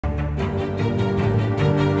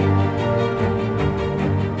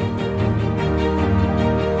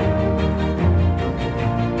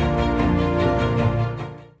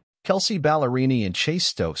Kelsea Ballerini and Chase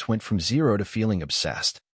Stokes went from zero to feeling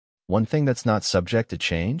obsessed. One thing that's not subject to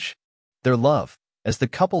change? Their love, as the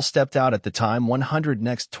couple stepped out at the TIME100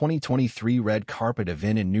 Next 2023 red carpet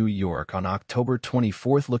event in New York on October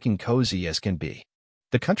 24th looking cozy as can be.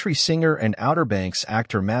 The country singer and Outer Banks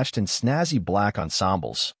actor matched in snazzy black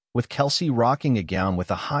ensembles, with Kelsea rocking a gown with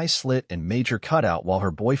a high slit and major cutout while her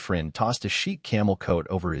boyfriend tossed a chic camel coat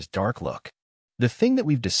over his dark look. The thing that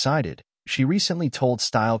we've decided, she recently told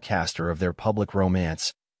StyleCaster of their public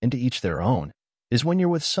romance, and to each their own, is when you're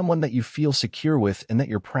with someone that you feel secure with and that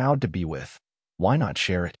you're proud to be with, why not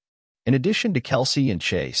share it? In addition to Kelsea and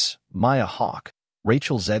Chase, Maya Hawke,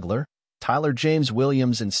 Rachel Zegler, Tyler James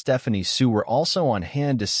Williams and Stephanie Sue were also on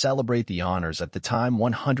hand to celebrate the honors at the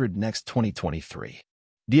TIME100 Next 2023.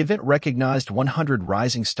 The event recognized 100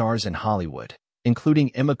 rising stars in Hollywood,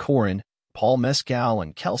 including Emma Corrin, Paul Mescal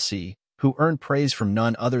and Kelsea, who earned praise from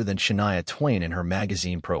none other than Shania Twain in her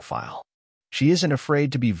magazine profile. She isn't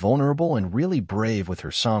afraid to be vulnerable and really brave with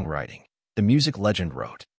her songwriting, the music legend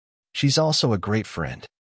wrote. She's also a great friend.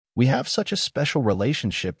 We have such a special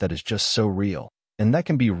relationship that is just so real, and that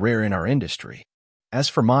can be rare in our industry. As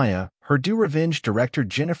for Maya, her Do Revenge director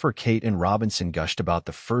Jennifer Kate Robinson gushed about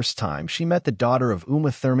the first time she met the daughter of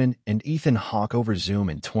Uma Thurman and Ethan Hawke over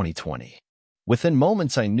Zoom in 2020. Within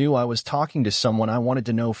moments I knew I was talking to someone I wanted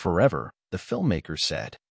to know forever, the filmmaker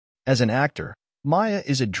said. As an actor, Maya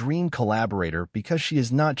is a dream collaborator because she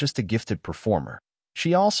is not just a gifted performer.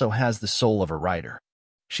 She also has the soul of a writer.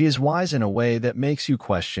 She is wise in a way that makes you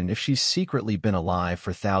question if she's secretly been alive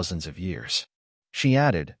for thousands of years. She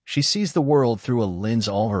added, she sees the world through a lens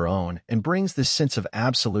all her own and brings this sense of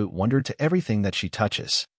absolute wonder to everything that she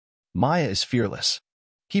touches. Maya is fearless.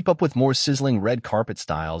 Keep up with more sizzling red carpet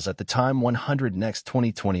styles at the TIME100 Next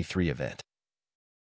 2023 event.